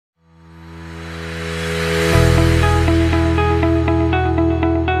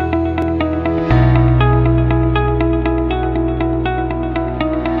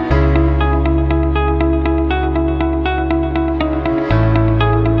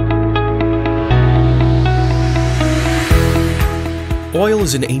Oil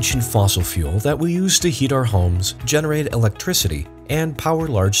is an ancient fossil fuel that we use to heat our homes, generate electricity, and power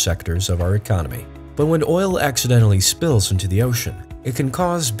large sectors of our economy. But when oil accidentally spills into the ocean, it can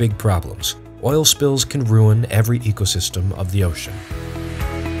cause big problems. Oil spills can ruin every ecosystem of the ocean.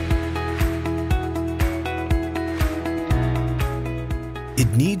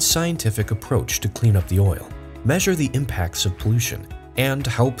 It needs scientific approach to clean up the oil, measure the impacts of pollution, and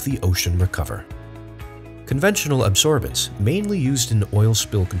help the ocean recover. Conventional absorbents, mainly used in oil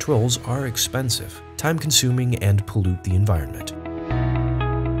spill controls, are expensive, time-consuming, and pollute the environment.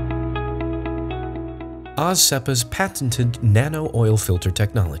 OZ-Sepa's patented nano oil filter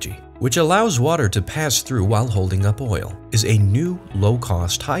technology, which allows water to pass through while holding up oil, is a new,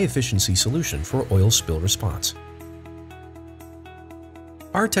 low-cost, high-efficiency solution for oil spill response.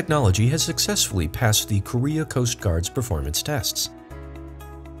 Our technology has successfully passed the Korea Coast Guard's performance tests.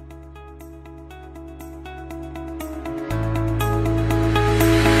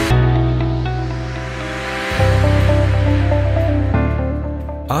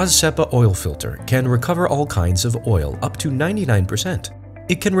 OZ-Sepa oil filter can recover all kinds of oil up to 99%.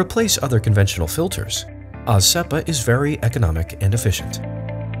 It can replace other conventional filters. OZ-Sepa is very economic and efficient.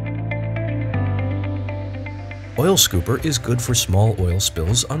 Oil Scooper is good for small oil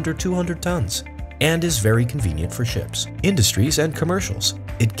spills under 200 tons and is very convenient for ships, industries, and commercials.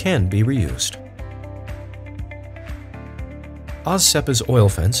 It can be reused. OZ-Sepa's oil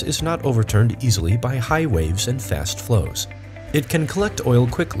fence is not overturned easily by high waves and fast flows. It can collect oil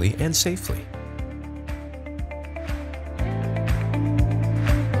quickly and safely.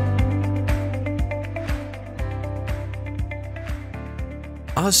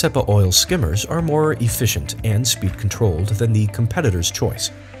 OZ-Sepa oil skimmers are more efficient and speed-controlled than the competitor's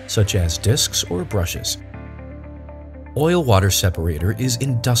choice, such as discs or brushes. Oil-water separator is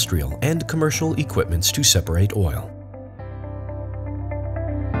industrial and commercial equipments to separate oil.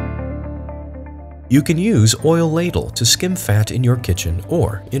 You can use oil ladle to skim fat in your kitchen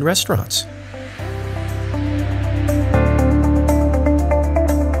or in restaurants.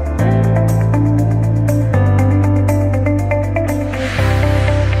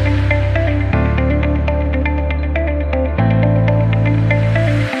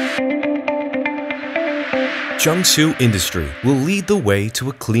 ChungSoo Industry will lead the way to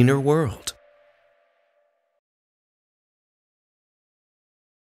a cleaner world.